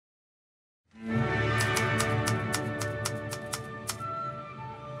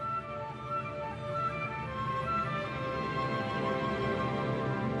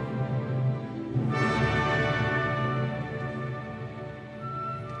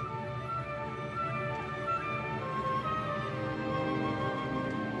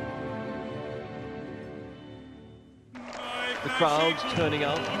the crowds turning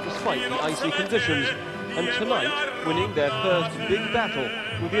out despite the icy conditions, and tonight winning their first big battle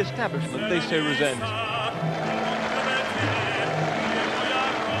with the establishment they so resent.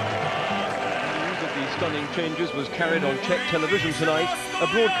 News of these stunning changes was carried on Czech television tonight, a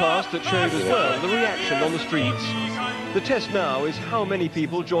broadcast that showed as well the reaction on the streets. The test now is how many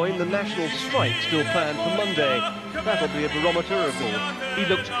people join the national strike still planned for Monday. That'll be a barometer of all. He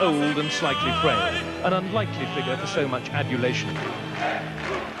looked old and slightly frail, an unlikely figure for so much adulation.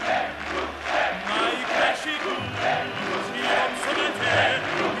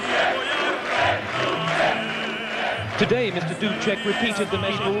 Today, Mr. Dubček repeated the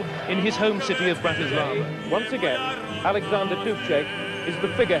message in his home city of Bratislava. Once again, Alexander Dubček is the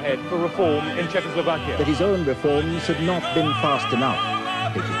figurehead for reform in Czechoslovakia. That his own reforms had not been fast enough.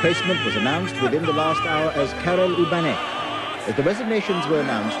 His replacement was announced within the last hour as Karel Ubanek. As the resignations were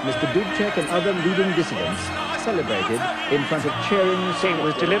announced, Mr. Dubček and other leading dissidents celebrated in front of cheering. It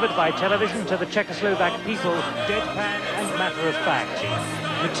was delivered by television to the Czechoslovak people, deadpan and matter-of-fact.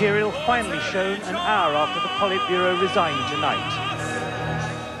 Material finally shown an hour after the Politburo resigned tonight.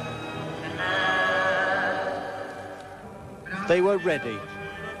 They were ready.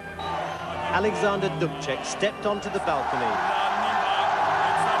 Alexander Dubček stepped onto the balcony.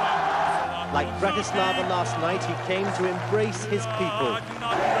 Like Bratislava last night, he came to embrace his people.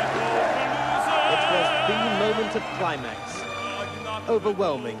 It was the moment of climax.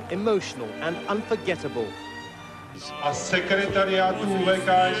 Overwhelming, emotional and unforgettable. A sekretariátu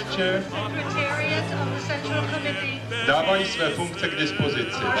VKSČ dávají své funkce k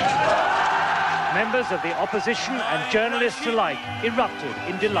dispozici. Members of the opposition and journalists alike erupted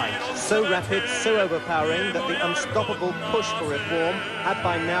in delight. So rapid, so overpowering that the unstoppable push for reform had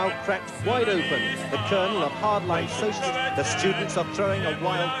by now cracked wide open. The kernel of hardline socialists, the students are throwing a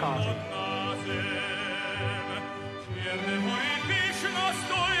wild party.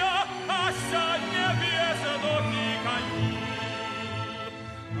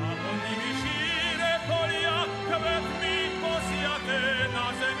 Květ mi posjaté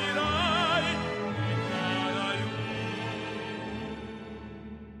na zemi